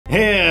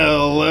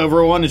Hello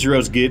everyone, it's your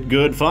host Get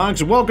Good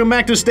Fox. Welcome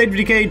back to State of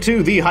Decay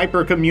 2, the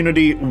Hyper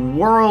Community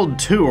World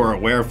Tour,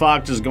 where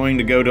Fox is going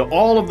to go to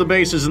all of the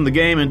bases in the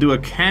game and do a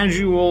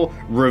casual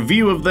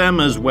review of them,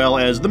 as well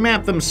as the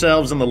map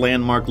themselves and the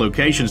landmark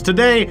locations.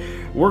 Today,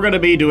 we're going to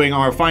be doing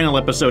our final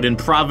episode in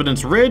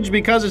Providence Ridge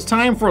because it's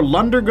time for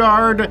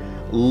Lundergaard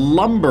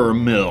Lumber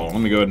Mill.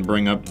 Let me go ahead and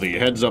bring up the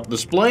heads-up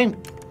display.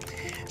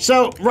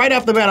 So, right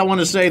off the bat, I want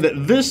to say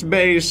that this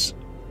base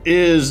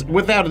is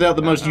without a doubt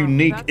the most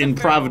unique in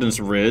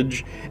Providence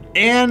Ridge,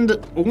 and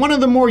one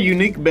of the more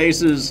unique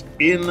bases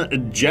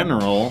in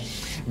general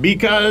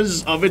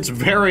because of its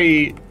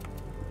very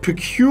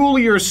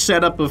peculiar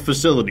setup of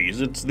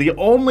facilities. It's the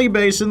only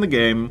base in the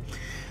game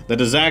that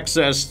has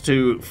access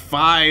to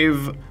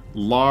 5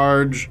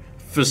 large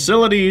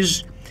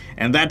facilities,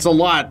 and that's a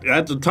lot.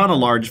 That's a ton of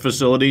large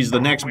facilities.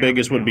 The next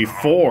biggest would be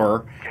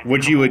 4,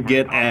 which you would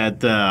get at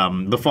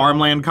the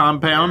farmland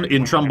compound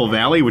in Trumbull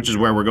Valley, which is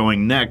where we're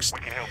going next.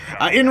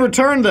 In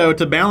return, though,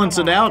 to balance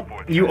it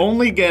out, you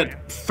only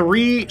get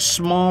 3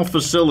 small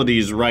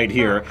facilities right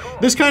here.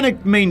 This kind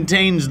of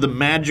maintains the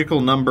magical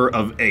number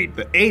of 8.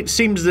 The 8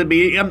 seems to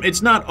be,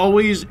 it's not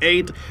always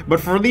 8, but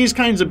for these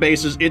kinds of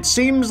bases, it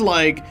seems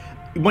like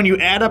when you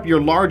add up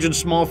your large and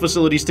small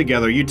facilities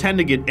together, you tend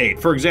to get 8.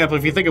 For example,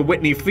 if you think of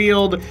Whitney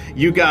Field,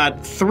 you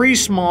got 3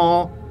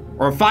 small,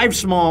 or 5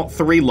 small,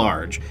 3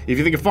 large. If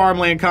you think of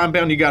farmland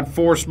compound, you got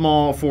 4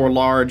 small, 4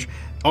 large.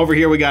 Over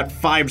here we got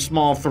 5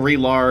 small, 3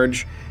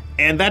 large,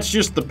 and that's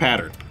just the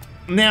pattern.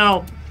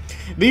 Now,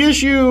 the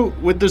issue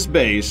with this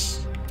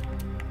base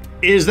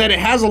is that it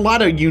has a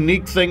lot of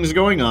unique things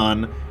going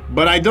on,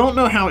 but I don't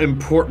know how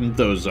important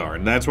those are,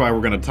 and that's why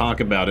we're going to talk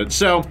about it.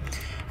 So,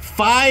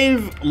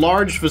 5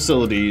 large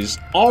facilities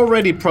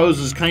already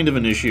poses kind of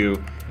an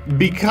issue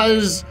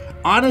because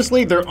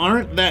honestly, there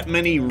aren't that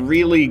many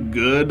really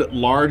good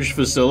large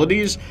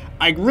facilities.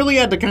 I really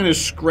had to kind of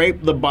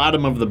scrape the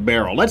bottom of the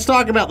barrel. Let's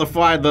talk about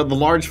the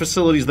large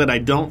facilities that I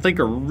don't think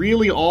are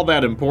really all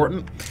that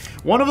important.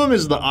 One of them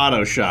is the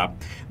auto shop.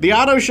 The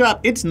auto shop,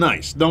 it's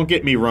nice, don't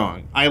get me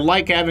wrong. I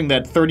like having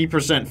that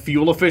 30%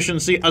 fuel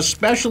efficiency,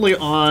 especially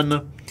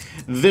on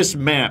this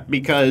map,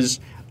 because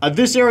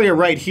this area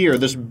right here,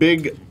 this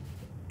big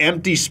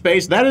empty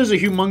space, that is a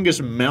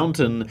humongous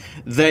mountain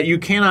that you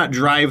cannot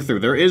drive through.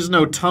 There is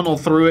no tunnel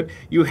through it.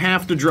 You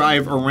have to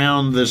drive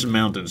around this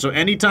mountain. So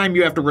anytime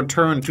you have to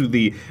return to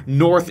the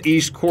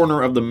northeast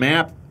corner of the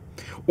map,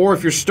 or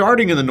if you're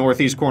starting in the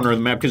northeast corner of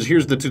the map, because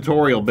here's the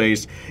tutorial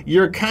base,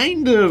 you're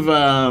kind of,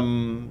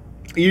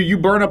 you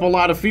burn up a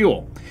lot of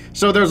fuel.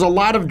 So there's a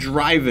lot of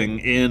driving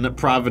in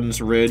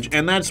Providence Ridge,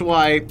 and that's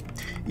why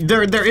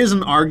there is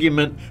an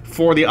argument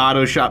for the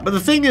auto shop. But the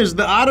thing is,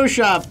 the auto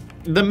shop,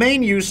 the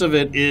main use of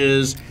it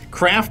is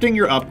crafting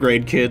your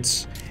upgrade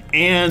kits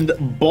and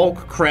bulk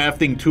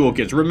crafting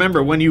toolkits.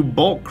 Remember, when you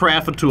bulk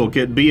craft a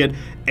toolkit, be it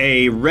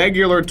a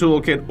regular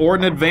toolkit or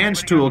an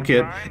advanced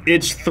toolkit,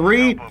 it's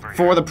 3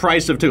 for the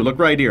price of 2. Look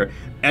right here.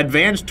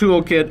 Advanced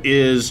toolkit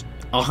is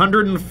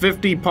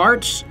 150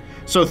 parts.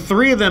 So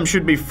 3 of them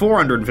should be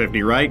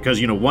 450, right? Because,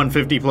 you know,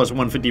 150 plus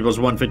 150 plus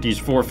 150 is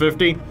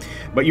 450.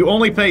 But you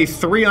only pay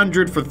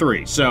 300 for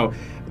 3. So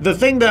the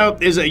thing, though,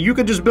 is that you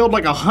could just build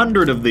like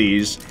 100 of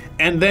these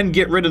and then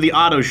get rid of the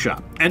auto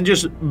shop and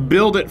just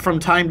build it from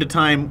time to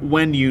time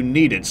when you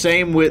need it.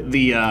 Same with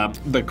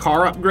the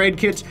car upgrade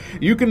kits.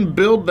 You can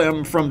build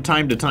them from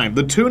time to time.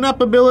 The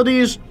tune-up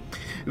abilities,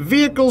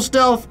 vehicle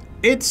stealth,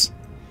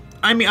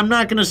 I mean, I'm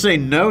not going to say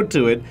no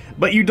to it,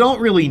 but you don't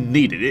really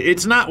need it.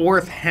 It's not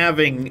worth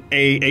having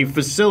a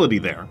facility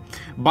there.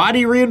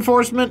 Body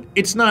reinforcement,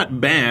 it's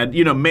not bad.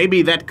 You know,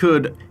 maybe that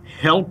could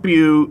help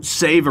you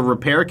save a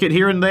repair kit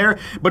here and there,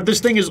 but this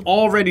thing is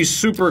already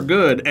super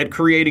good at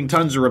creating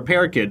tons of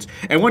repair kits.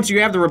 And once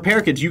you have the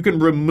repair kits, you can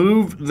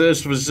remove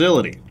this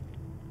facility.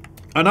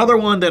 Another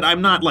one that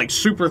I'm not like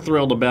super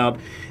thrilled about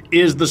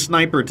is the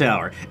sniper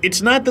tower.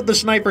 It's not that the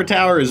sniper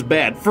tower is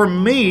bad. For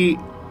me,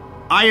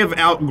 I have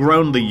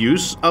outgrown the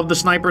use of the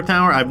sniper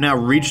tower. I've now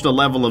reached a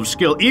level of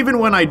skill. Even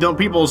when I don't,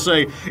 people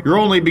say, you're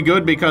only be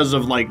good because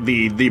of like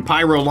the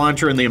pyro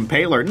launcher and the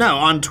impaler. No,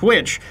 on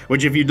Twitch,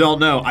 which if you don't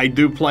know, I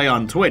do play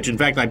on Twitch. In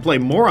fact, I play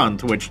more on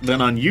Twitch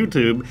than on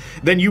YouTube.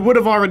 Then you would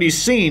have already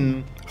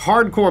seen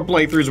hardcore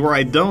playthroughs where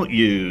I don't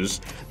use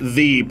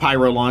the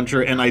pyro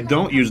launcher and I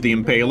don't use the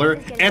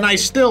impaler, and I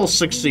still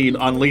succeed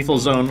on lethal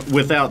zone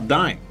without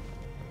dying.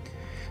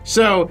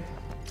 So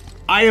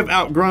I have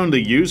outgrown the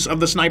use of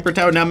the sniper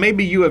tower. Now,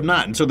 maybe you have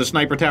not, and so the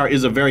sniper tower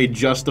is a very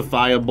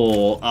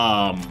justifiable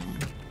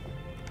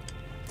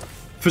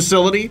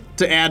facility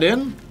to add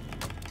in.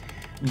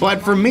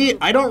 But for me,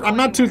 I'm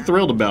not too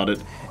thrilled about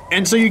it.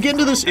 And so you get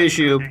into this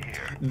issue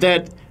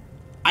that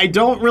I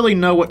don't really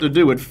know what to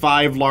do with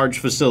 5 large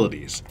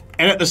facilities.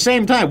 And at the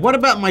same time, what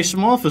about my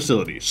small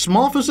facilities?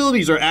 Small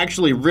facilities are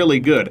actually really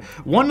good.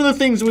 One of the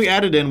things we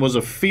added in was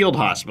a field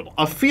hospital.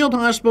 A field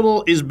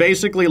hospital is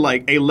basically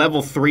like a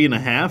level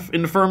 3.5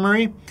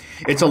 infirmary.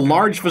 It's a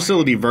large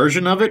facility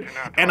version of it,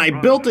 and I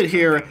built it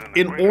here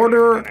in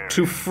order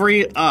to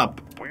free up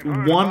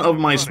one of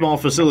my small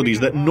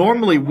facilities that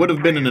normally would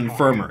have been an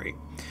infirmary.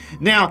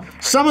 Now,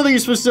 some of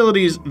these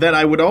facilities that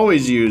I would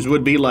always use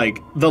would be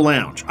like the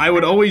lounge. I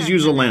would always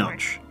use a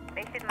lounge.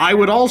 I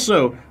would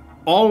also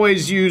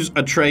always use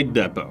a trade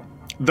depot.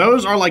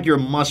 Those are like your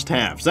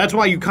must-haves. That's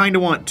why you kind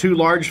of want 2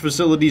 large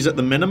facilities at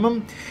the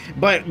minimum.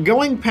 But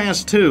going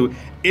past 2,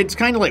 it's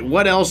kind of like,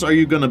 what else are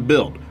you going to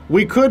build?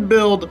 We could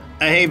build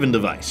a haven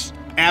device.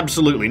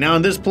 Absolutely. Now,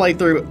 in this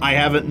playthrough, I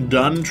haven't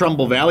done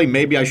Trumbull Valley.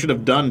 Maybe I should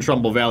have done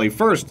Trumbull Valley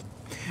first,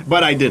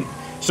 but I didn't.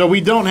 So we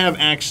don't have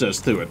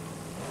access to it.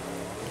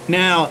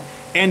 Now,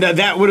 and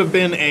that would have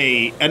been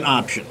an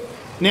option.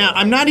 Now,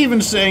 I'm not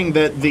even saying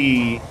that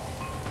the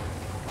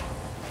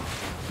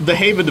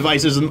haven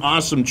device is an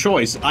awesome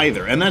choice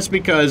either, and that's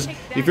because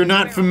if you're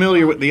not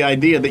familiar with the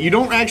idea that you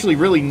don't actually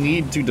really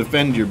need to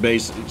defend your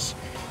bases.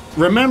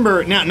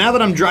 Remember, now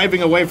that I'm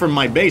driving away from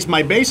my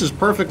base is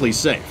perfectly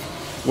safe.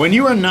 When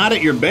you are not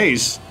at your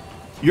base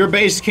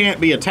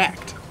can't be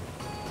attacked.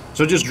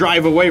 So just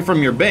drive away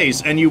from your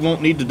base and you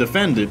won't need to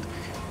defend it.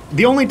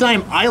 The only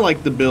time I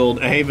like to build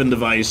a haven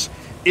device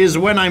is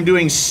when I'm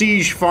doing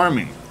siege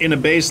farming in a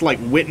base like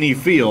Whitney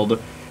Field,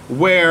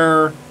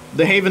 where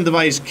the haven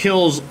device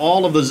kills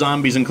all of the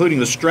zombies, including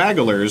the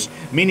stragglers,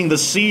 meaning the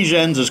siege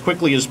ends as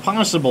quickly as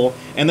possible,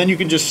 and then you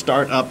can just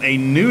start up a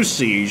new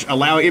siege.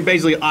 It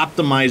basically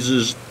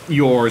optimizes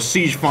your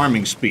siege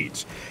farming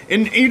speeds.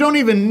 And you don't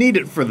even need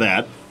it for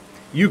that.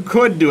 You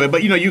could do it,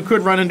 but you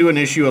could run into an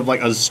issue of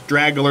like a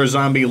straggler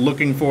zombie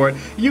looking for it.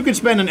 You could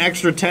spend an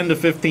extra 10 to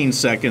 15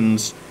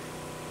 seconds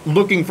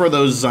looking for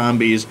those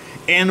zombies,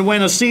 and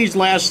when a siege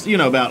lasts,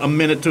 about a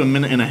minute to a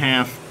minute and a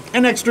half,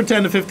 an extra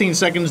 10 to 15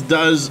 seconds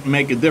does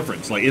make a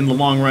difference. Like, in the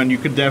long run, you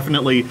could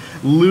definitely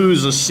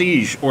lose a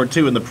siege or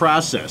 2 in the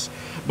process.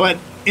 But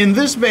in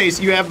this base,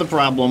 you have the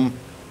problem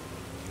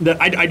that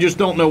I just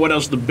don't know what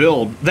else to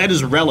build that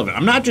is relevant.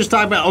 I'm not just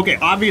talking about, okay,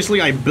 obviously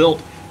I built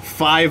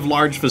 5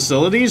 large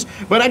facilities,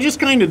 but I just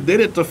kind of did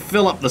it to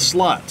fill up the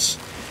slots.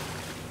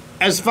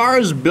 As far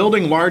as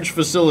building large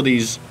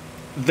facilities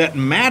that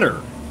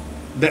matter,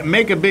 that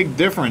make a big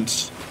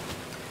difference,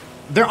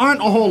 there aren't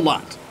a whole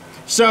lot.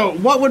 So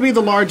what would be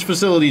the large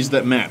facilities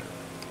that matter?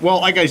 Well,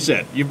 like I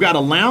said, you've got a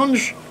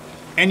lounge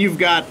and you've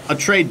got a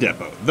trade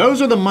depot.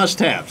 Those are the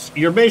must-haves.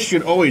 Your base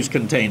should always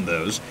contain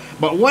those.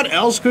 But what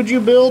else could you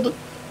build?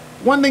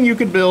 One thing you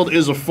could build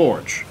is a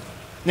forge.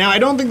 Now, I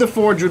don't think the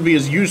forge would be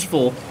as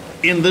useful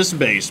in this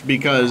base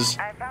because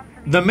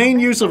the main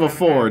use of a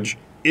forge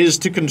is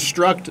to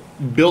construct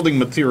building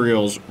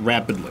materials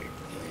rapidly.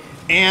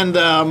 And,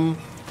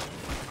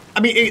 I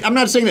mean, I'm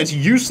not saying that's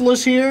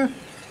useless here,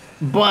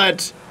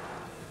 but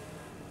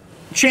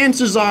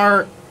chances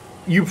are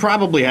you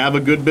probably have a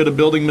good bit of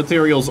building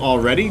materials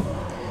already,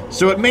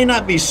 so it may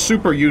not be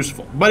super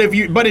useful. But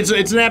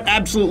it's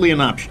absolutely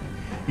an option.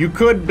 You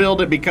could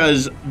build it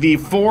because the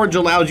forge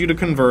allows you to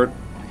convert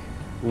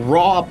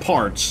raw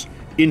parts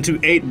into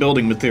 8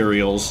 building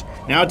materials.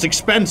 Now, it's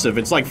expensive.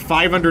 It's like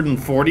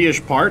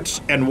 540-ish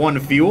parts and 1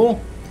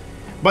 fuel.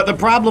 But the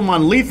problem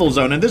on lethal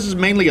zone, and this is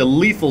mainly a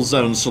lethal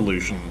zone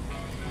solution,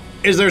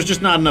 is there's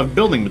just not enough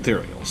building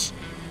materials.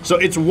 So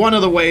it's one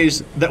of the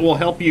ways that will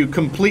help you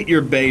complete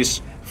your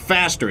base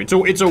faster.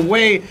 It's a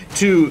way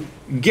to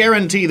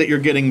guarantee that you're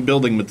getting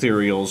building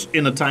materials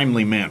in a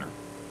timely manner.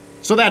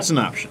 So that's an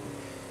option.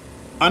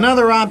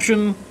 Another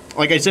option,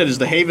 like I said, is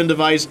the haven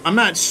device. I'm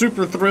not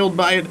super thrilled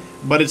by it,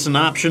 but it's an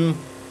option.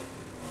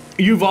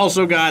 You've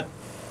also got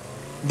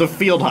the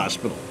field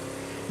hospital.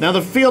 Now,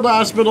 the field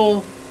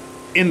hospital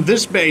in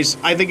this base,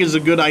 I think, is a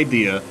good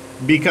idea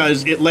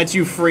because it lets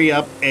you free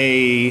up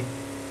a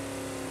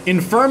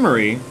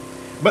infirmary.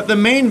 But the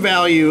main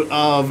value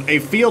of a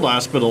field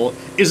hospital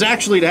is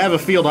actually to have a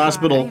field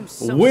hospital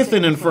with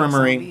an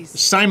infirmary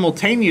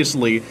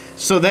simultaneously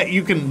so that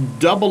you can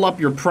double up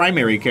your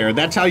primary care.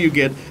 That's how you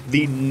get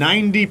the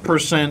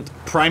 90%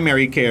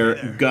 primary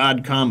care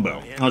God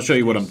combo. I'll show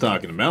you what I'm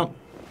talking about.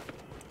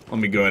 Let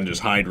me go ahead and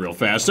just hide real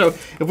fast. So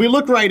if we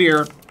look right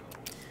here,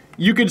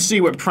 you can see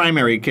what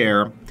primary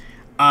care,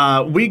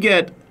 we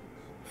get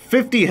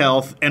 50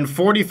 health and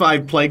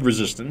 45 plague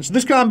resistance.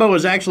 This combo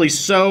is actually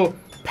so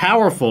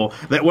powerful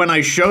that when I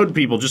showed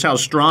people just how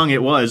strong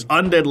it was,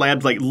 Undead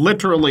Labs like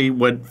literally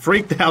went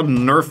freaked out and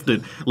nerfed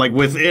it like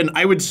within,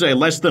 I would say,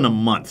 less than a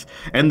month.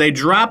 And they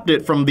dropped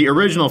it from the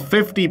original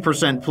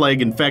 50%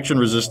 plague infection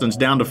resistance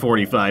down to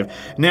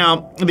 45.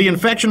 Now, the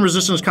infection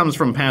resistance comes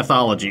from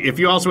pathology. If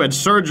you also had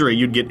surgery,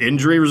 you'd get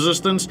injury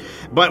resistance.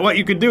 But what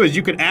you could do is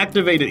you could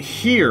activate it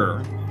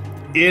here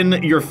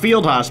in your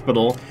field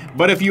hospital,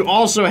 but if you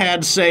also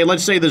had, say,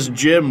 let's say this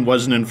gym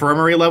was an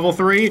infirmary level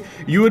 3,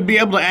 you would be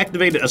able to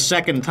activate it a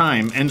second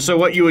time, and so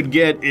what you would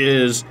get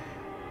is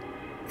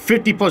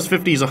 50 plus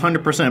 50 is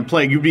 100%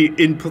 plague. You'd be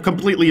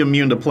completely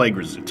immune to plague,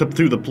 to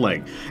the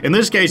plague. In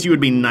this case, you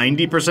would be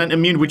 90%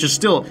 immune, which is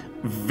still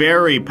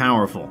very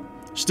powerful.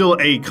 Still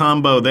a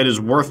combo that is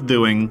worth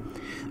doing,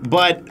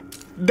 but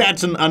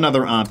that's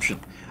another option.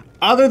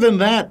 Other than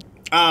that,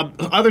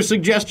 other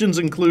suggestions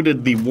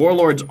included the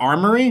Warlord's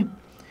Armory.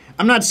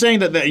 I'm not saying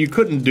that you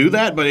couldn't do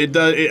that, but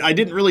I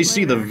didn't really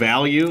see the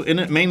value in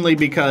it, mainly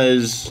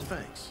because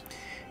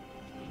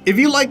If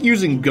you like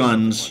using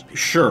guns,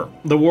 sure,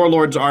 the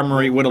Warlord's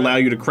Armory would allow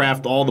you to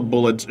craft all the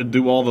bullets and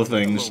do all the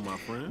things.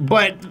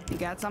 But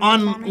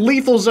on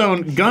Lethal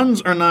Zone,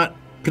 guns are not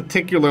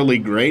particularly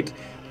great.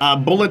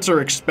 Bullets are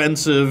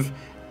expensive,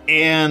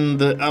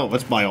 and oh,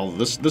 let's buy all of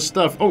this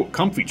stuff. Oh,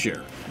 comfy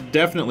chair.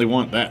 Definitely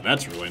want that.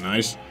 That's really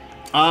nice.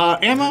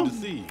 Ammo?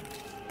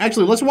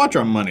 Actually, let's watch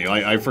our money.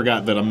 I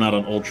forgot that I'm not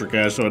on Ultra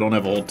Cash, so I don't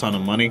have a whole ton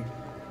of money.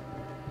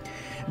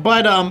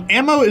 But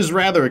ammo is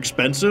rather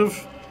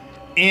expensive,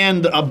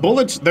 and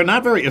bullets, they're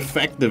not very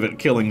effective at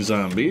killing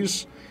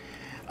zombies.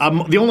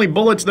 The only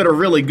bullets that are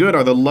really good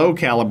are the low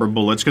caliber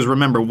bullets, because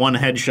remember, one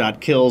headshot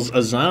kills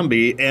a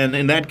zombie, and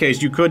in that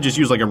case, you could just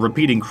use like a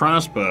repeating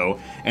crossbow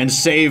and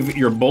save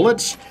your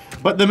bullets.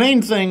 But the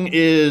main thing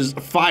is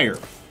fire.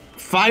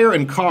 Fire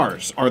and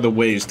cars are the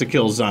ways to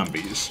kill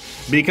zombies,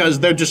 because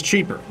they're just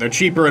cheaper. They're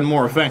cheaper and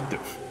more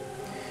effective.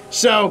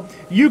 So,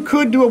 you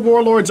could do a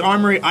Warlord's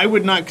Armory. I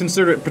would not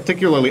consider it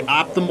particularly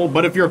optimal,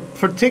 but if your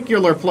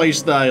particular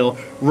playstyle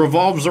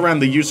revolves around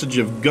the usage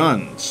of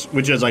guns,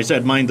 which as I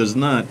said, mine does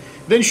not,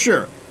 then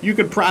sure, you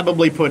could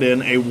probably put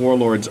in a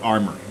Warlord's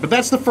Armory. But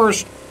that's the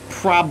first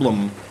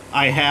problem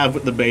I have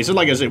with the base. And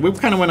like I said, we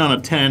kind of went on a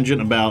tangent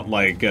about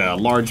like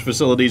large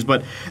facilities,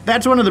 but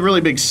that's one of the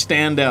really big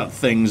standout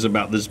things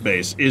about this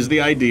base, is the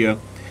idea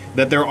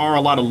that there are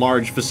a lot of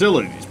large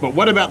facilities. But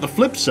what about the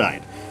flip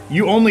side?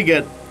 You only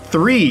get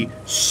 3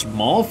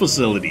 small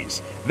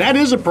facilities. That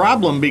is a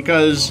problem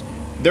because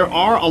there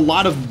are a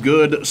lot of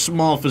good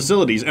small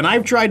facilities, and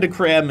I've tried to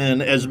cram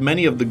in as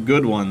many of the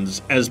good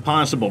ones as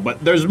possible,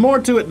 but there's more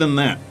to it than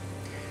that.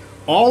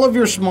 All of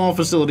your small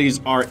facilities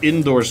are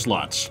indoor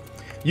slots.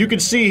 You can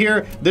see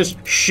here, this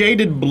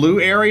shaded blue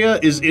area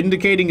is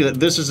indicating that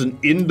this is an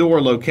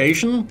indoor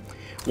location.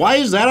 Why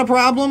is that a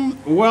problem?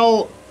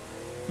 Well,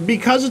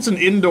 because it's an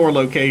indoor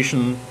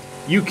location,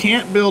 you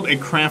can't build a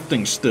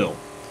crafting still.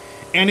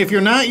 And if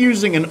you're not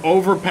using an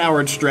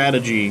overpowered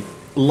strategy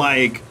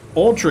like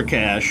Ultra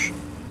Cash,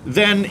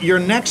 then your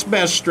next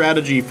best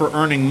strategy for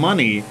earning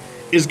money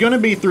is going to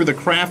be through the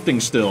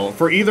crafting still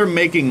for either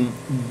making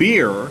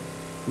beer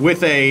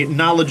with a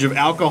knowledge of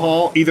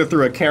alcohol, either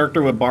through a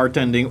character with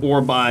bartending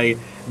or by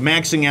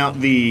maxing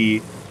out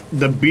the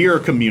beer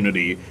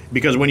community,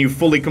 because when you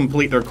fully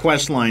complete their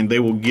quest line, they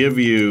will give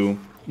you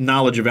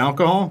knowledge of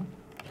alcohol.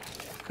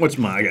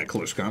 I got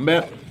close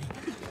combat.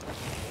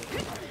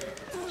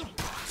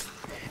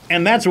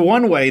 And that's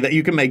one way that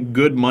you can make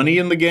good money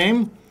in the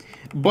game.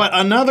 But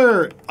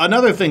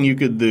another thing you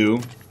could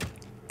do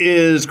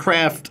is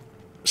craft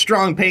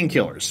strong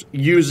painkillers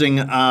using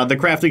the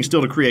crafting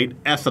still to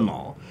create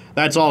ethanol.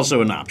 That's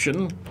also an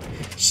option.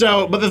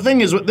 So, but the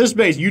thing is, with this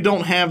base, you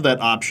don't have that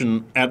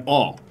option at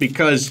all,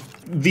 because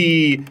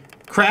the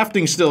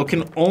crafting still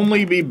can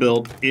only be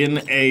built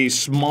in a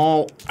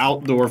small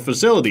outdoor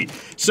facility.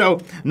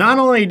 So, not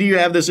only do you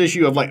have this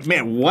issue of like,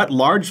 man, what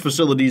large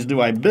facilities do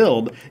I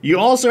build? You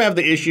also have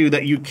the issue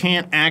that you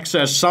can't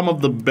access some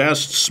of the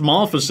best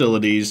small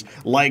facilities,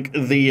 like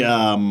the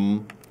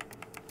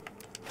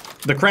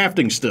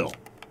crafting still.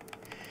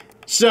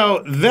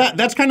 So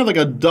that's kind of like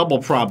a double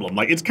problem.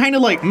 Like, it's kind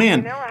of like,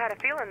 man,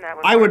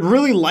 I would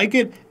really like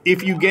it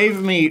if you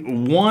gave me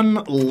one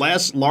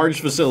less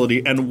large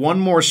facility and one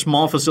more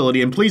small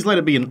facility, and please let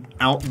it be an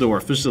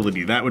outdoor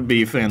facility. That would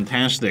be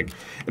fantastic.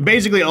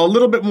 Basically, a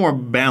little bit more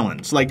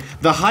balance. Like,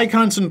 the high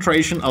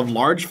concentration of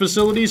large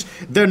facilities,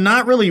 they're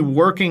not really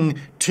working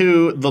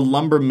to the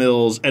lumber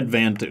mill's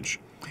advantage.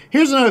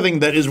 Here's another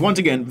thing that is, once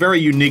again, very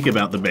unique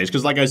about the base,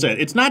 because like I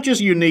said, it's not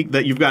just unique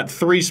that you've got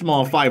 3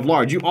 small, 5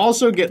 large. You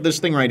also get this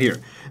thing right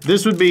here.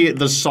 This would be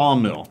the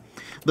sawmill.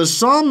 The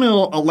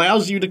sawmill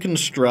allows you to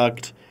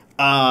construct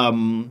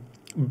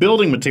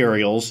building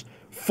materials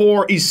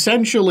for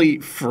essentially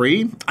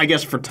free. I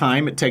guess for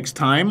time, it takes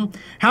time.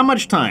 How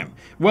much time?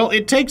 Well,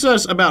 it takes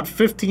us about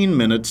 15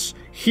 minutes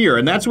here,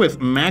 and that's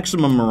with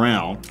maximum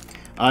morale.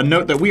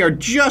 Note that we are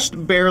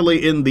just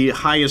barely in the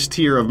highest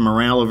tier of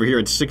morale over here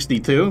at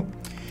 62.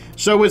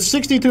 So with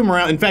 62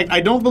 morale, in fact,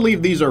 I don't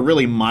believe these are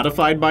really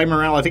modified by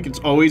morale. I think it's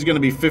always going to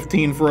be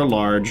 15 for a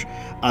large,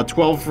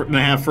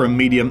 12.5 for a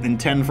medium, and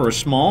 10 for a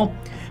small.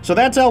 So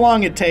that's how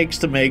long it takes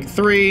to make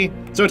 3.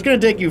 So it's going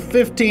to take you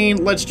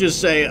 15, let's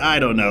just say, I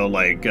don't know,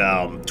 like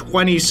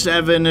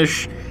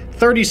 27-ish,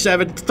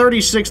 36,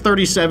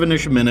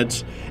 37-ish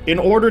minutes in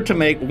order to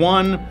make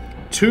 1,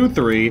 2,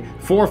 3,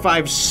 4,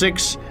 5,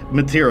 6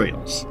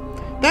 materials.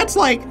 That's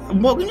like,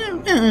 well,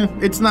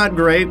 it's not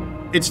great.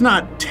 It's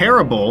not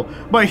terrible,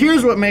 but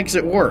here's what makes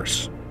it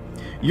worse.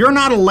 You're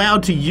not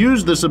allowed to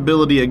use this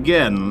ability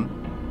again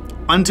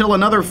until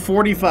another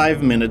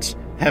 45 minutes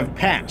have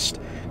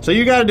passed. So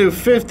you gotta do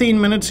 15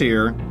 minutes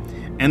here,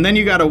 and then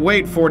you gotta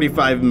wait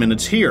 45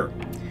 minutes here.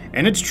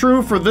 And it's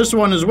true for this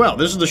one as well.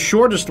 This is the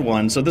shortest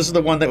one, so this is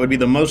the one that would be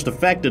the most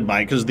affected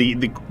by it, because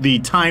the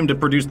time to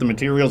produce the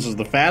materials is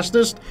the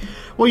fastest.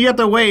 Well, you have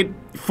to wait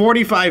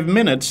 45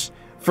 minutes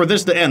for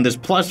this to end, this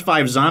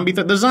 +5 zombie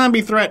threat. The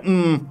zombie threat,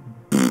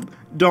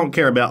 don't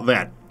care about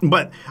that.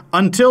 But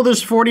until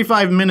this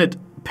 45-minute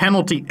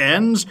penalty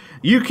ends,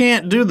 you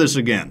can't do this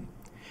again.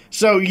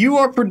 So you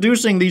are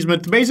producing these,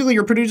 basically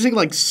you're producing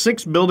like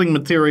 6 building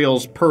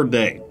materials per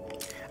day.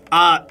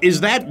 Is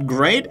that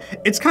great?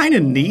 It's kind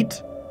of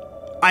neat.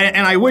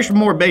 And I wish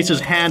more bases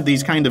had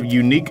these kind of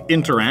unique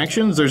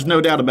interactions. There's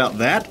no doubt about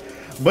that.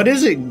 But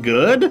is it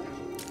good?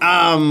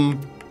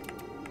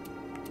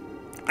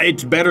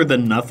 It's better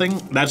than nothing.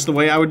 That's the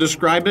way I would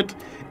describe it.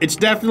 It's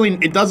definitely,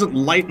 it doesn't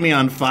light me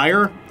on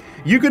fire.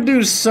 You could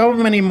do so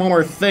many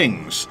more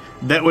things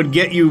that would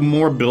get you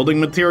more building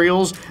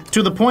materials,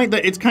 to the point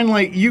that it's kind of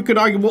like, you could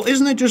argue, well,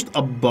 isn't it just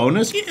a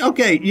bonus?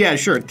 Okay, yeah,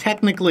 sure,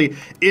 technically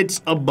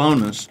it's a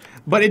bonus,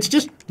 but it's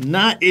just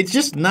not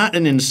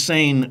an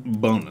insane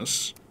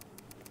bonus.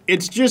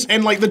 It's just,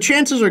 and like the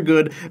chances are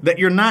good that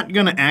you're not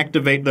gonna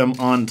activate them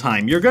on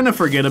time. You're gonna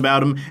forget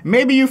about them.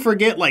 Maybe you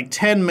forget like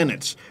 10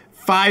 minutes.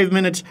 5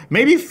 minutes,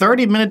 maybe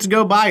 30 minutes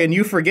go by and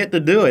you forget to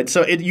do it.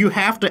 So you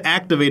have to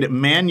activate it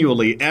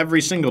manually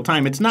every single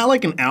time. It's not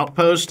like an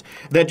outpost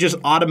that just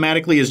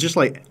automatically is just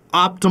like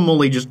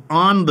optimally just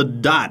on the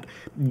dot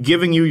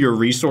giving you your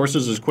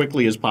resources as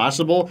quickly as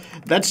possible.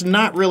 That's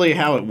not really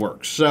how it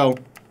works. So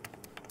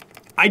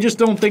I just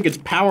don't think it's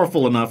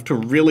powerful enough to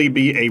really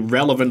be a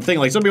relevant thing.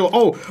 Like some people,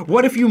 oh,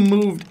 what if you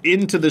moved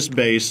into this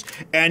base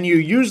and you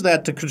use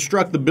that to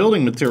construct the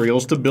building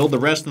materials to build the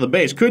rest of the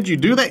base? Could you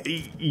do that?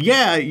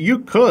 Yeah, you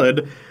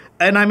could.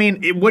 And I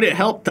mean, would it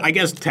help? I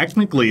guess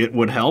technically it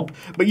would help,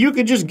 but you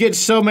could just get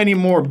so many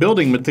more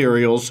building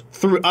materials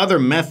through other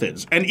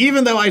methods. And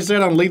even though I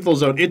said on Lethal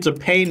Zone, it's a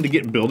pain to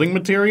get building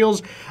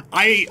materials,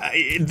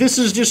 this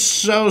is just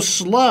so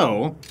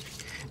slow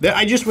that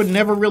I just would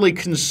never really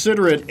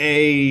consider it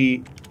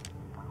a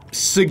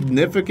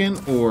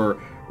significant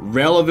or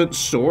relevant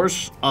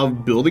source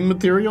of building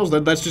materials.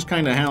 That's just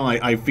kind of how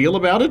I feel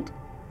about it.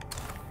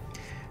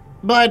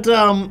 But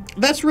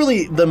that's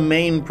really the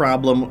main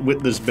problem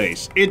with this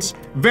base. It's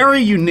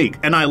very unique,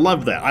 and I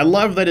love that. I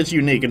love that it's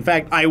unique. In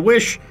fact, I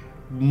wish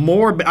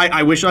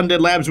I wish Undead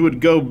Labs would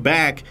go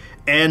back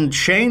and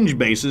change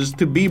bases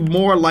to be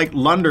more like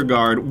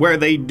Lundergaard, where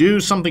they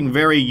do something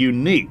very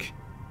unique.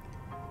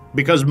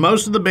 Because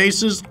most of the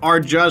bases are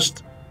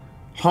just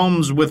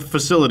homes with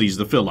facilities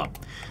to fill up.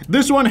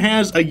 This one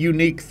has a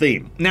unique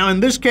theme. Now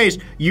in this case,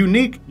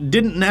 unique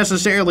didn't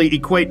necessarily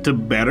equate to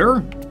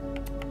better,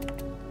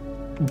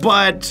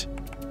 but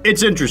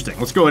it's interesting.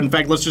 Let's go ahead, in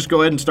fact, let's just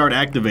go ahead and start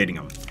activating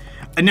them.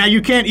 And now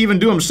you can't even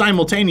do them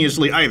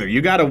simultaneously either.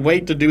 You gotta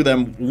wait to do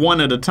them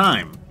one at a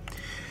time.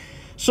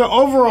 So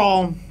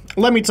overall,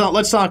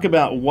 let's talk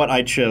about what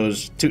I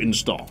chose to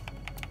install.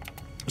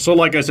 So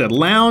like I said,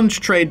 lounge,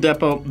 trade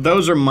depot,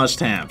 those are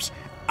must-haves.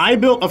 I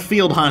built a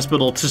field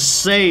hospital to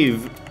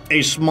save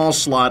a small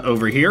slot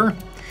over here.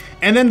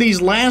 And then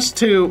these last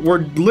two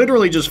were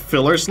literally just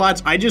filler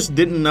slots. I just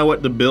didn't know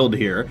what to build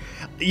here.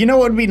 You know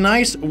what would be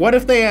nice? What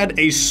if they had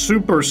a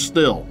super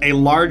still, a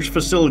large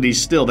facility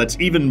still that's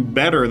even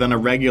better than a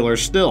regular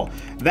still?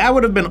 That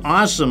would have been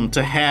awesome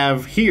to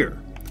have here.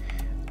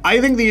 I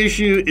think the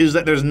issue is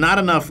that there's not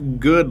enough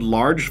good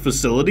large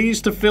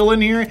facilities to fill in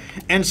here,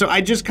 and so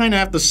I just kind of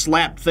have to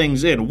slap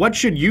things in. What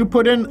should you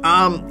put in?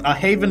 A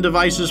Haven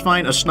device is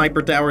fine, a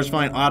sniper tower is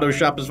fine, auto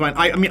shop is fine.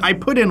 I mean, I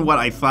put in what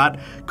I thought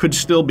could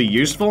still be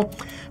useful.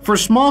 For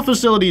small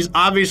facilities,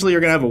 obviously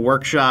you're gonna have a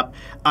workshop.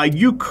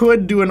 You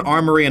could do an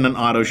armory and an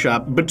auto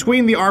shop.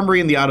 Between the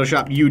armory and the auto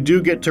shop, you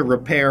do get to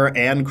repair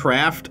and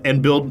craft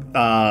and build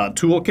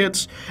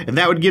toolkits, and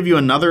that would give you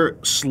another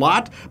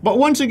slot. But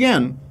once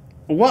again,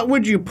 what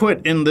would you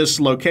put in this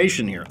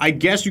location here? I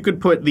guess you could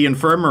put the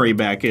infirmary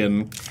back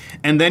in,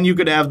 and then you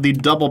could have the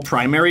double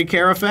primary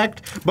care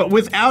effect, but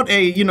without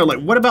a, you know, like,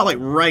 what about like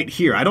right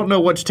here? I don't know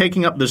what's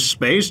taking up this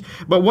space,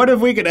 but what if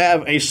we could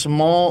have a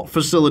small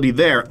facility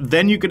there?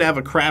 Then you could have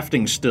a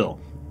crafting still.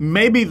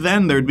 Maybe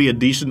then there'd be a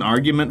decent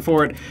argument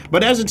for it,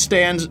 but as it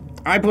stands,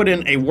 I put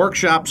in a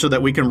workshop so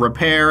that we can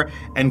repair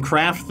and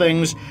craft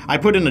things. I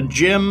put in a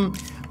gym.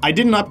 I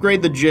didn't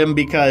upgrade the gym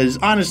because,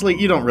 honestly,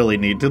 you don't really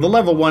need to. The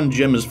level 1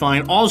 gym is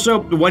fine.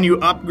 Also, when you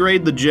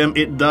upgrade the gym,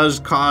 it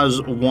does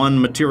cause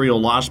 1 material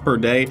loss per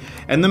day.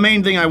 And the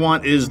main thing I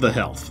want is the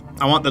health.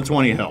 I want the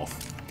 20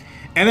 health.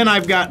 And then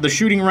I've got the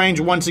shooting range.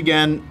 Once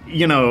again,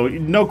 you know,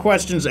 no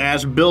questions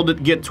asked. Build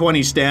it, get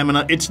 20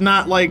 stamina. It's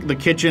not like the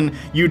kitchen.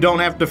 You don't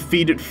have to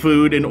feed it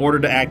food in order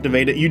to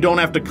activate it. You don't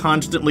have to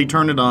constantly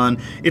turn it on.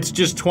 It's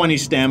just 20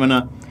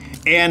 stamina.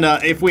 And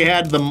if we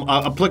had the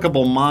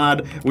applicable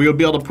mod, we would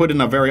be able to put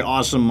in a very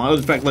awesome mod.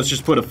 In fact, let's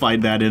just put a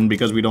fight that in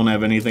because we don't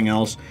have anything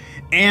else.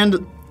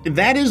 And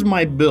that is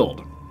my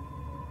build.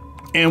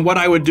 And what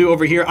I would do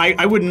over here,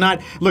 I would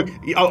not... Look,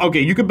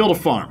 okay, you could build a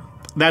farm.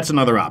 That's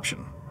another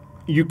option.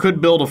 You could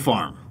build a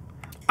farm.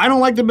 I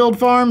don't like to build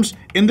farms.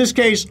 In this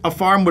case, a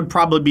farm would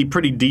probably be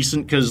pretty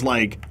decent because,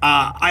 like,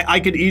 I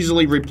could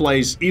easily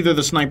replace either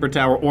the sniper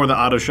tower or the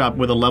auto shop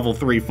with a level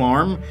 3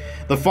 farm.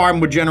 The farm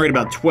would generate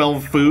about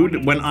 12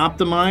 food when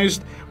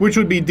optimized, which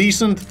would be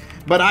decent.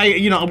 But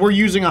you know, we're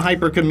using a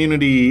hyper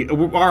community.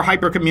 Our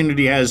hyper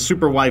community has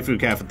super waifu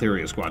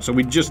cafeteria squad, so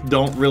we just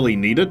don't really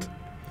need it.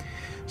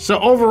 So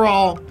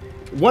overall,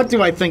 what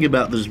do I think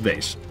about this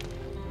base?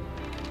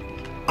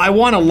 I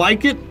want to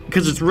like it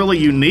because it's really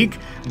unique,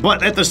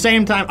 but at the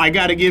same time, I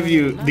gotta give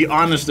you the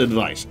honest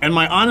advice. And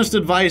my honest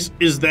advice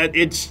is that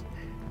it's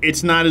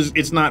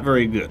not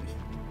very good.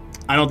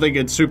 I don't think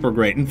it's super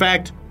great. In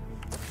fact,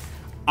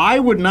 I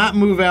would not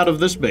move out of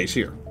this base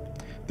here.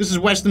 This is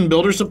Weston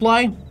Builder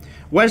Supply.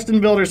 Weston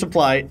Builder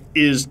Supply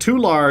is 2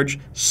 large,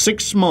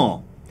 6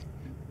 small.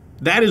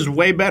 That is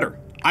way better.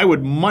 I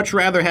would much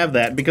rather have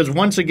that because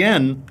once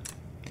again,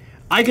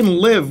 I can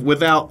live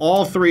without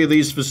all 3 of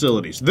these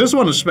facilities. This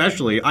one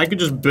especially, I could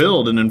just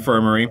build an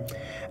infirmary.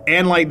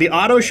 And like the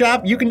auto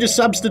shop, you can just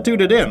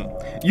substitute it in.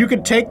 You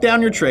could take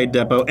down your trade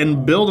depot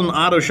and build an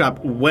auto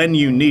shop when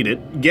you need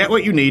it. Get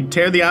what you need,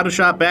 tear the auto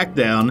shop back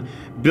down,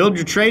 build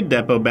your trade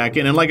depot back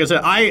in. And like I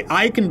said,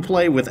 I can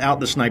play without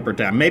the sniper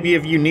tab. Maybe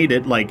if you need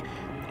it, like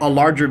a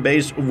larger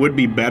base would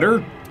be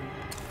better.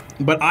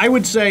 But I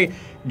would say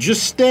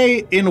just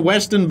stay in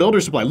Weston Builder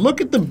Supply.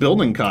 Look at the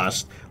building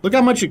cost. Look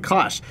how much it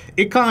costs.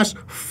 It costs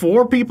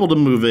 4 people to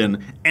move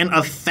in and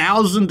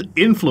 1,000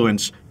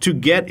 influence to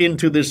get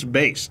into this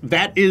base.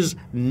 That is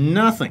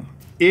nothing.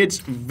 It's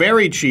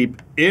very cheap.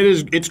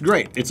 It's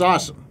great. It's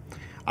awesome.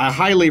 I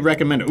highly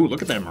recommend it. Ooh,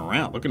 look at that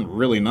morale. Looking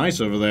really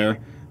nice over there.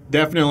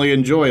 Definitely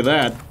enjoy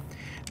that.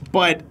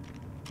 But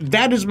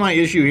that is my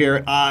issue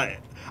here.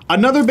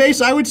 Another base,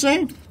 I would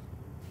say,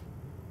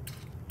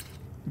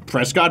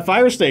 Prescott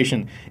Fire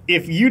Station.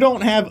 If you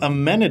don't have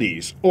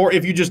amenities, or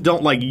if you just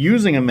don't like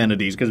using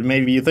amenities because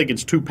maybe you think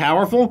it's too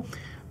powerful,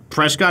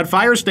 Prescott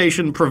Fire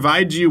Station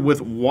provides you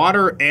with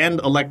water and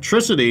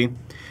electricity,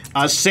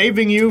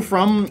 saving you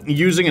from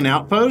using an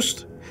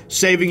outpost,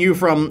 saving you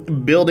from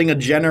building a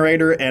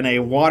generator and a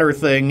water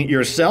thing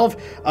yourself.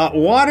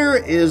 Water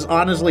is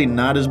honestly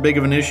not as big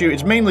of an issue.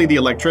 It's mainly the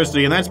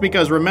electricity, and that's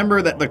because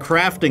remember that the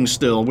crafting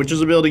still, which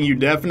is a building you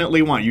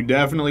definitely want. You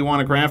definitely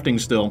want a crafting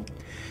still.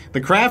 The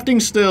crafting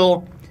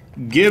still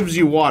gives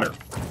you water.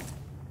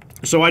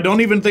 So I don't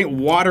even think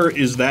water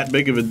is that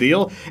big of a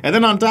deal. And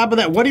then on top of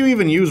that, what do you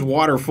even use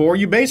water for?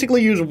 You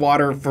basically use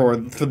water for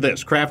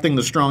this, crafting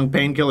the strong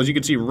painkillers. You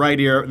can see right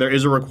here, there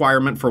is a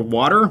requirement for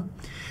water.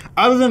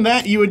 Other than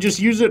that, you would just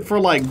use it for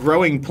like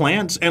growing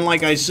plants. And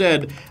like I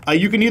said,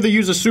 you can either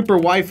use a super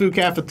waifu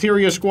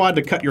cafeteria squad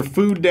to cut your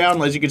food down.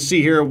 As you can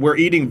see here,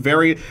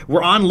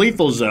 we're on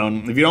lethal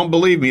zone. If you don't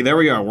believe me, there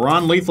we are. We're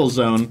on lethal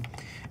zone.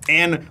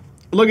 And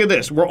look at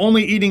this. We're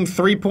only eating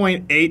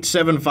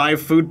 3.875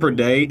 food per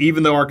day,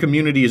 even though our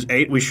community is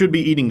 8. We should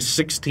be eating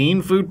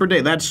 16 food per day.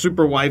 That's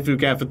Super Waifu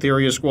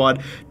Cafeteria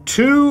Squad.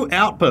 2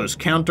 outposts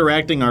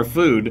counteracting our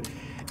food,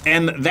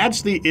 and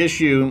that's the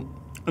issue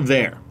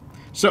there.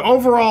 So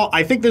overall,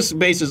 I think this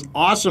base is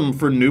awesome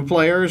for new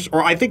players,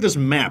 or I think this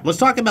map. Let's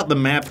talk about the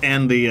map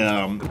and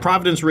the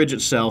Providence Ridge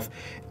itself,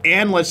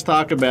 and let's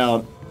talk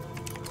about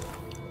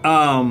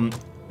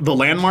the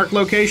landmark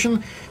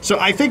location. So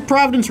I think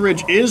Providence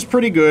Ridge is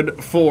pretty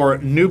good for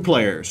new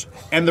players.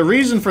 And the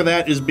reason for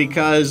that is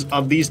because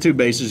of these 2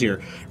 bases here.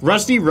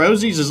 Rusty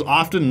Rosie's is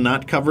often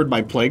not covered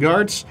by plague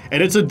hearts,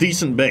 and it's a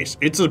decent base.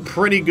 It's a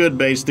pretty good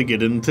base to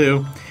get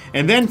into.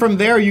 And then from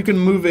there, you can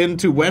move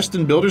into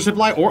Weston Builder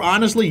Supply, or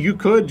honestly, you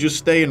could just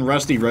stay in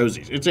Rusty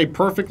Rosie's. It's a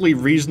perfectly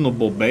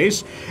reasonable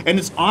base, and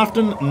it's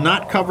often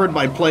not covered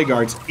by plague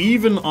hearts,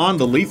 even on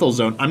the lethal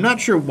zone. I'm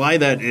not sure why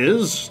that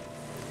is,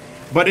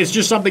 but it's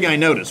just something I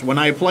noticed. When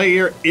I play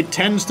here, it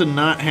tends to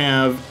not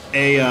have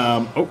a,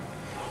 oh,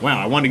 wow,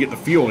 I wanted to get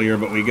the fuel here,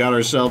 but we got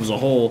ourselves a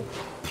whole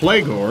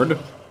plague horde.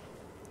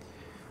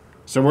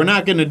 So we're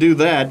not going to do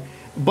that,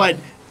 but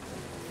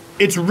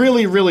it's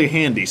really, really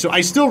handy. So I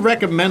still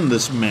recommend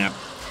this map.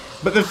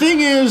 But the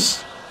thing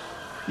is,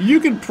 you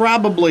could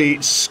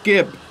probably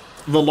skip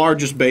the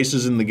largest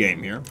bases in the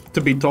game here, to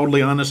be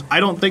totally honest.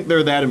 I don't think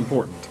they're that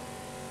important.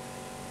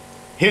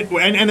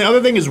 And the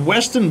other thing is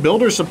Weston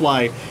Builder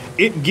Supply,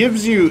 it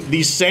gives you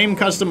the same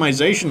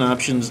customization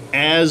options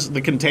as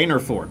the container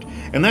fort.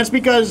 And that's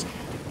because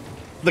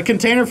the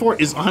container fort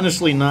is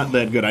honestly not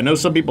that good. I know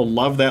some people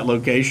love that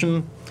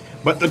location,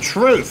 but the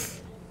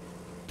truth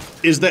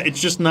is that it's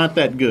just not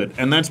that good.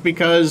 And that's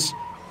because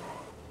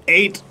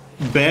 8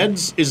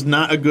 beds is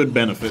not a good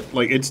benefit.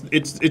 Like,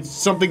 it's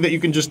something that you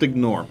can just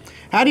ignore.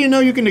 How do you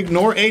know you can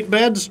ignore 8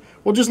 beds?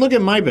 Well, just look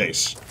at my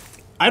base.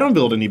 I don't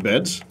build any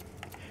beds.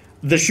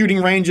 The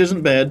shooting range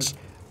isn't beds,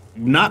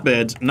 not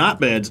beds, not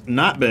beds,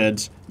 not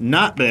beds,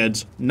 not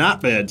beds,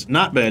 not beds,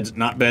 not beds,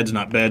 not beds,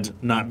 not beds,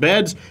 not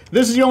beds.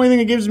 This is the only thing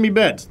that gives me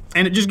beds,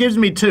 and it just gives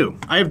me 2.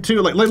 I have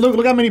 2. Like,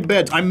 look how many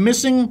beds. I'm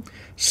missing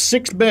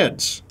 6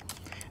 beds,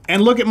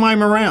 and look at my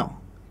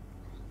morale.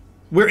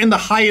 We're in the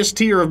highest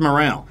tier of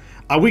morale.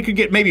 We could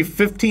get maybe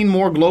 15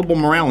 more global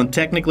morale and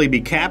technically be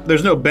capped.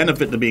 There's no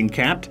benefit to being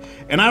capped,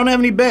 and I don't have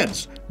any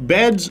beds.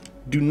 Beds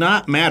do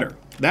not matter.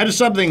 That is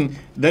something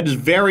that is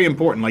very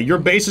important. Like, your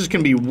bases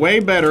can be way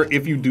better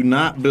if you do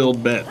not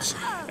build beds.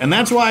 And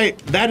that's why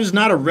that is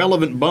not a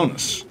relevant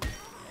bonus.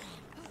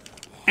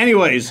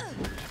 Anyways,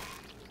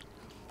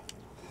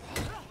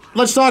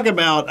 let's talk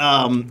about,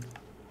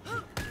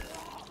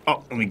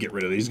 oh, let me get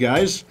rid of these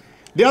guys.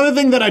 The other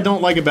thing that I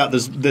don't like about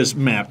this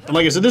map,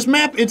 like I said, this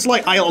map, it's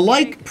like, I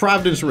like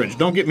Providence Ridge,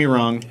 don't get me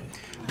wrong.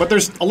 But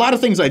there's a lot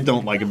of things I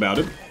don't like about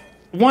it.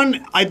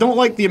 One, I don't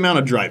like the amount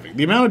of driving.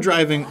 The amount of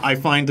driving I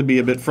find to be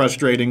a bit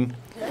frustrating.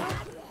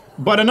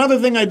 But another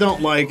thing I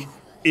don't like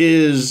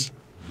is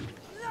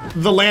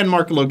the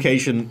landmark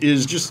location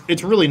is just,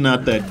 it's really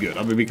not that good.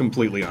 I'm gonna be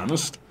completely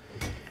honest.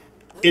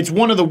 It's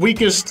one of the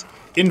weakest,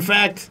 in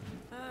fact,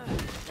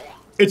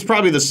 it's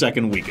probably the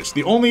second weakest.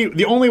 The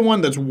only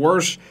one that's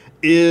worse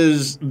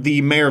is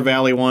the Mayor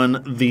Valley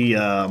one,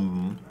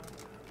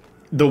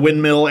 the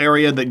windmill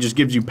area that just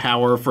gives you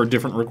power for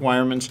different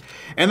requirements.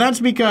 And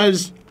that's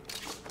because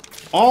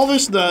all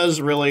this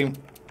does, really,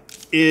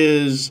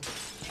 is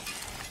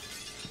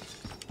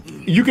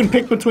you can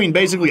pick between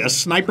basically a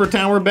sniper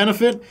tower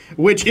benefit,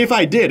 which if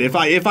I did, if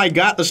I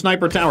got the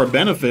sniper tower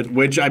benefit,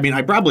 which, I mean,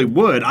 I probably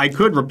would, I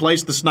could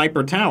replace the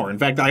sniper tower. In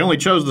fact, I only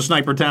chose the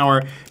sniper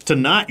tower to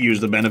not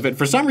use the benefit.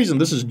 For some reason,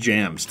 this is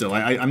jammed still.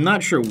 I'm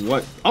not sure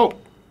what... Oh,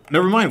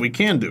 never mind, we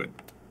can do it.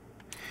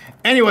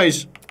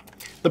 Anyways,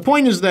 the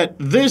point is that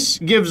this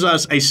gives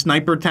us a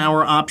sniper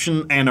tower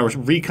option and a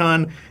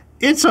recon.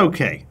 It's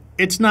okay.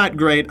 It's not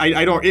great.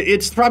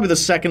 It's probably the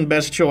second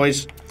best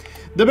choice.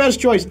 The best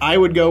choice I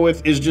would go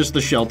with is just the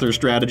shelter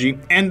strategy,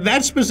 and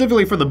that's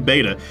specifically for the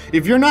beta.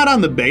 If you're not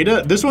on the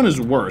beta, this one is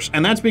worse,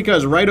 and that's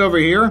because right over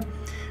here,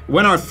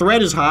 when our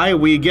threat is high,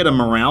 we get a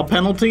morale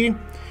penalty.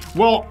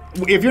 Well,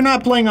 if you're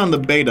not playing on the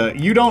beta,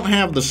 you don't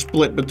have the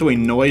split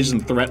between noise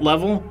and threat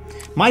level.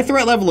 My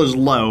threat level is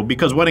low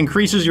because what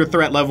increases your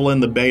threat level in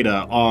the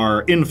beta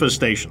are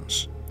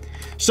infestations.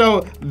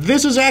 So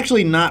this is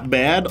actually not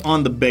bad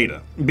on the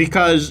beta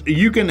because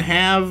you can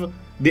have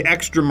the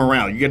extra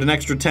morale. You get an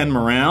extra 10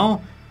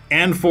 morale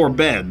and 4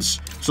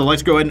 beds. So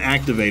let's go ahead and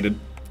activate it.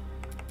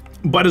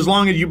 But as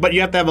long as you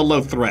have to have a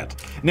low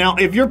threat. Now,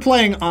 if you're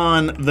playing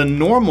on the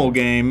normal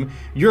game,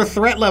 your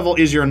threat level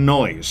is your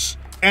noise.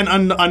 And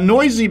a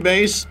noisy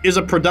base is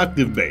a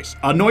productive base.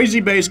 A noisy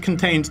base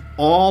contains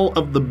all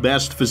of the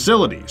best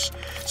facilities.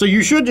 So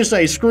you should just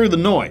say, screw the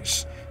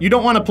noise. You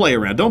don't want to play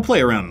around. Don't play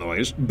around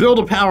noise. Build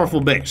a powerful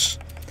base.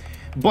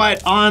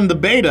 But on the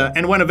beta,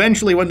 and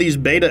when these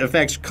beta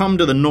effects come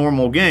to the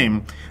normal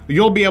game,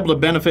 you'll be able to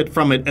benefit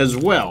from it as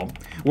well.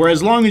 Where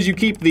as long as you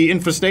keep the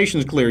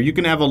infestations clear, you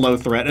can have a low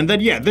threat. And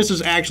then, yeah, this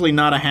is actually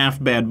not a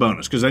half bad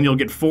bonus, because then you'll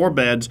get 4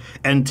 beds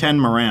and 10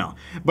 morale.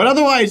 But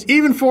otherwise,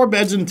 even 4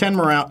 beds and 10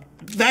 morale,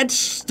 that's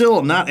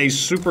still not a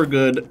super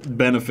good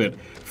benefit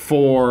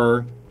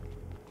for,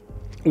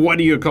 what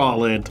do you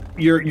call it,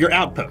 your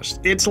outpost.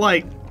 It's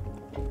like,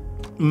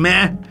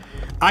 meh.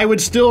 I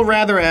would still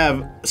rather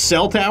have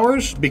cell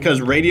towers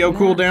because radio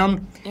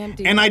cooldown,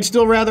 and I'd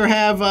still rather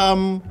have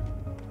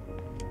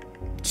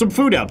some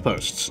food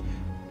outposts.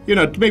 You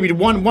know, maybe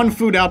one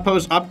food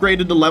outpost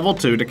upgraded to level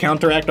 2 to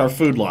counteract our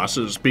food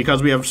losses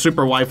because we have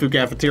Super Waifu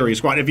Cafeteria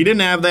Squad. If you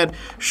didn't have that,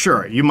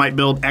 sure, you might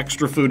build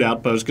extra food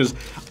outposts because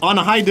on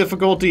a high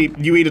difficulty,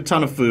 you eat a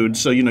ton of food,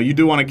 so you know you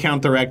do want to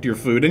counteract your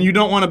food, and you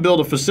don't want to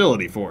build a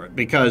facility for it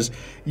because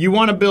you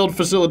want to build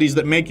facilities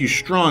that make you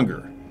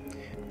stronger.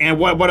 And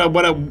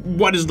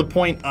what is the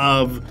point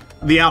of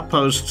the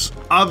outposts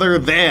other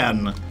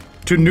than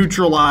to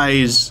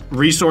neutralize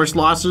resource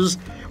losses?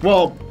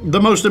 Well,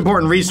 the most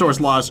important resource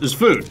loss is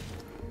food.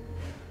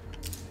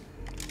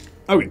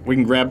 Okay, we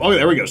can grab, oh,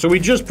 there we go. So we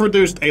just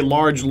produced a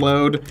large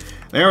load.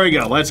 There we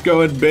go, let's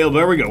go and build,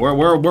 there we go.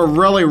 We're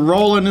really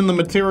rolling in the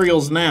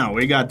materials now.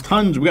 We got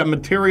tons, we got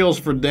materials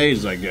for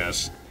days, I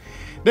guess.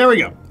 There we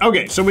go.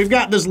 Okay, so we've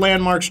got this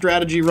landmark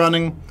strategy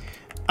running.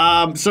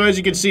 So as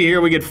you can see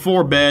here, we get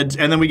 4 beds,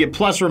 and then we get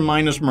plus or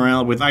minus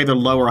morale with either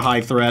low or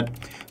high threat.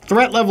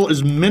 Threat level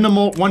is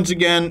minimal. Once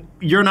again,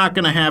 you're not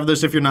going to have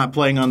this if you're not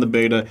playing on the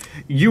beta.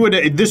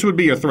 This would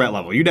be your threat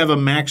level. You'd have a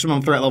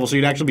maximum threat level, so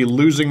you'd actually be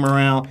losing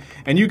morale.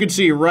 And you can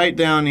see right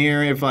down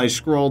here, if I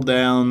scroll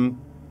down,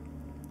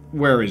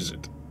 where is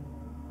it?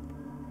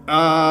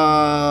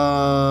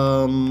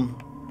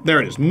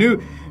 There it is.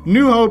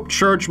 New Hope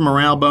Church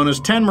morale bonus,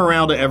 10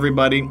 morale to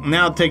everybody.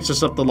 Now it takes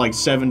us up to like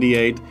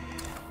 78.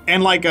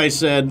 And like I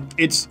said,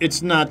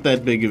 it's not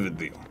that big of a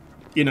deal.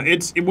 You know,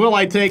 will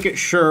I take it?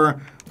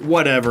 Sure,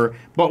 whatever.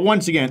 But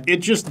once again, it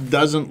just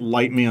doesn't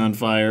light me on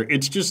fire.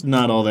 It's just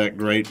not all that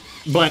great.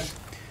 But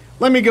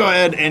let me go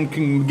ahead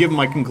and give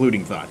my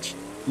concluding thoughts.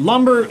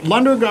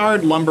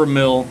 Lundergaard Lumber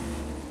Mill,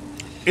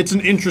 it's an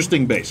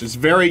interesting base. It's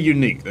very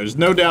unique. There's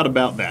no doubt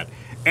about that.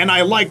 And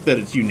I like that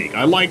it's unique.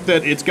 I like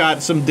that it's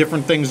got some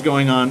different things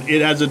going on.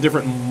 It has a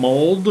different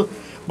mold.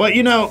 But,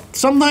 you know,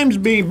 sometimes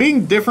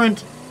being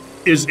different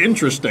is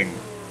interesting,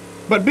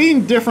 but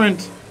being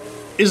different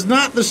is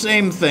not the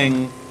same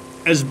thing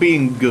as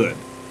being good.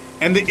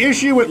 And the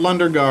issue with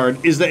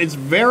Lundergaard is that it's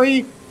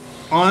very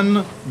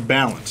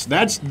unbalanced.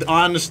 That's the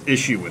honest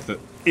issue with it,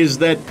 is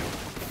that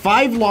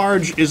 5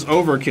 large is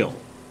overkill.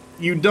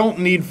 You don't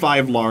need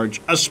 5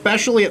 large,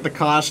 especially at the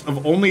cost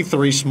of only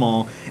 3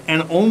 small,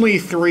 and only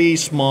 3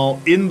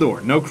 small indoor.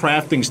 No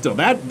crafting still.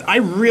 That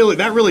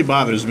really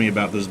bothers me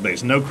about this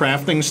base. No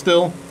crafting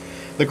still.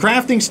 The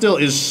crafting still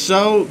is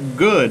so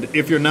good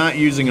if you're not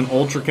using an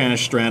ultra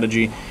cache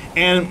strategy.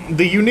 And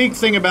the unique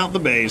thing about the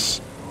base,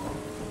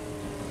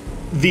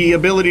 the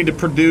ability to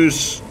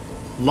produce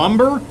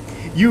lumber,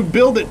 you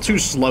build it too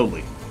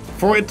slowly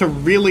for it to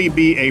really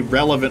be a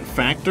relevant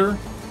factor.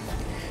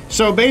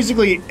 So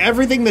basically,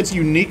 everything that's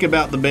unique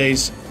about the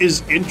base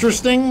is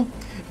interesting,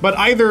 but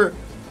either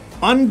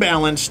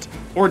unbalanced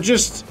or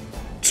just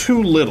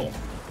too little,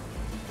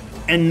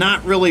 and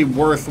not really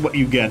worth what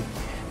you get.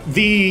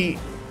 The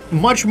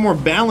much more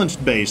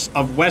balanced base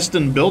of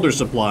Weston Builder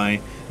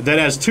Supply that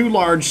has 2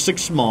 large,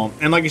 6 small,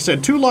 and like I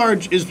said, 2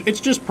 large it's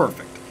just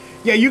perfect.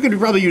 Yeah, you could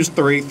probably use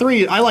 3.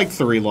 3, I like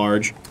 3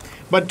 large,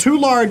 but 2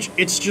 large,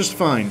 it's just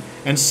fine,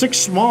 and 6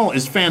 small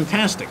is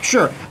fantastic.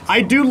 Sure,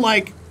 I do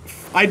like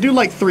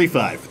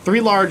 3-5.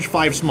 3 large,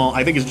 5 small,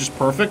 I think is just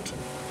perfect.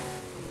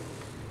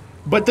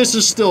 But this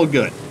is still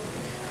good.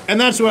 And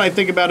that's what I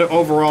think about it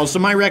overall. So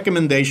my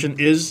recommendation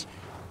is,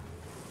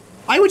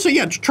 I would say,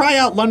 yeah, try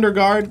out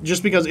Lundergaard,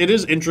 just because it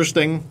is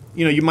interesting.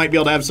 You know, you might be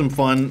able to have some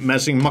fun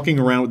mucking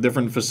around with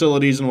different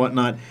facilities and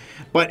whatnot.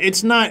 But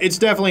it's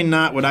definitely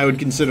not what I would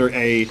consider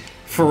a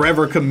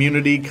forever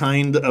community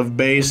kind of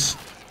base.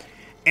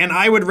 And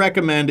I would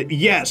recommend,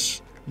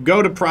 yes,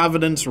 go to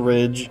Providence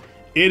Ridge.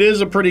 It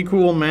is a pretty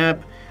cool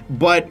map,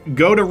 but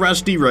go to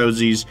Rusty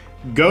Rosie's,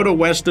 go to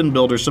Weston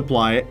Builder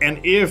Supply,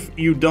 and if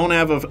you don't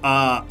have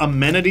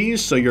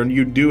amenities, so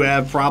you do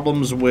have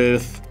problems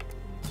with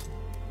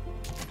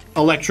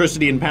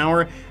electricity and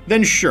power,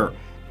 then sure,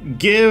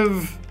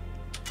 give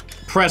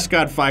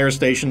Prescott Fire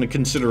Station a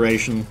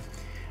consideration.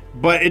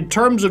 But in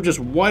terms of just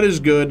what is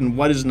good and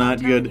what is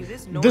not good,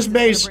 this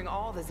base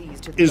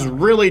is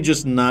really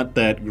just not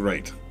that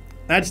great.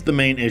 That's the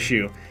main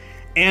issue.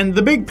 And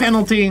the big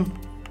penalty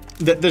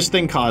that this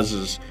thing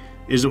causes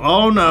is,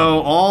 oh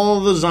no,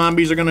 all the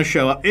zombies are going to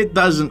show up. It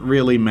doesn't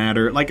really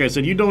matter. Like I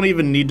said, you don't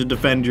even need to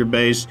defend your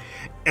base,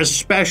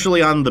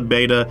 especially on the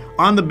beta.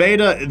 On the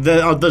beta,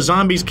 the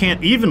zombies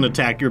can't even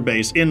attack your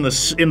base in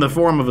the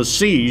form of a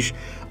siege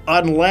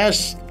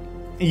unless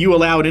you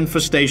allow an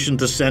infestation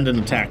to send an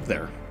attack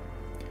there.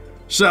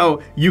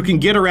 So you can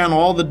get around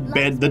all the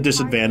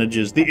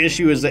disadvantages. The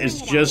issue is that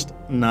it's just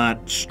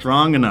not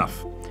strong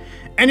enough.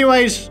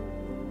 Anyways,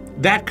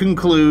 that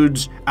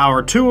concludes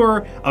our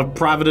tour of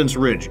Providence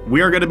Ridge.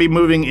 We are going to be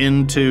moving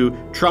into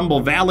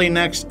Trumbull Valley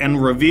next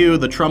and review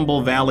the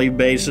Trumbull Valley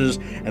bases.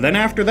 And then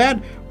after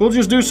that, we'll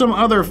just do some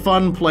other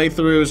fun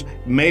playthroughs.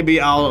 Maybe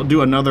I'll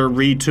do another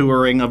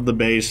retouring of the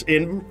base.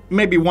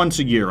 Maybe once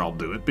a year I'll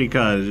do it,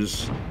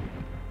 because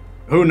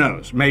who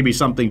knows? Maybe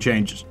something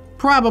changes.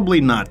 Probably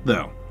not,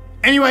 though.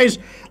 Anyways,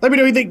 let me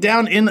know what you think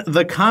down in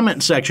the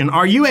comment section.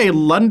 Are you a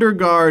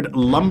Lundergaard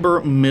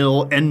Lumber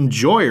Mill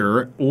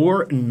enjoyer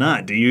or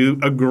not? Do you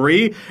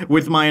agree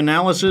with my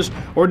analysis,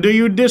 or do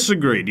you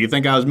disagree? Do you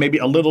think I was maybe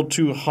a little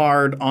too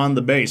hard on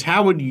the base?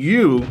 How would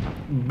you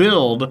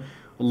build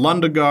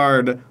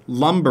Lundegaard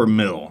Lumber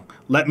Mill?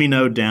 Let me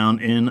know down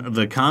in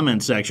the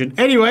comment section.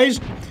 Anyways,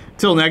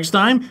 till next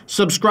time,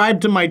 subscribe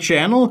to my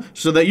channel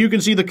so that you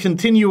can see the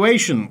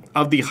continuation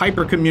of the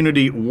Hyper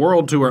Community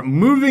World Tour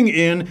moving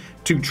in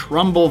to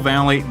Trumbull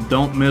Valley.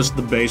 Don't miss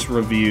the base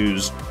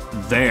reviews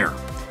there.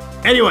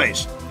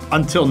 Anyways,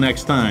 until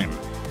next time,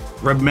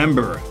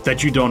 remember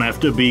that you don't have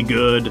to be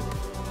good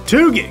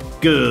to get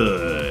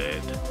good.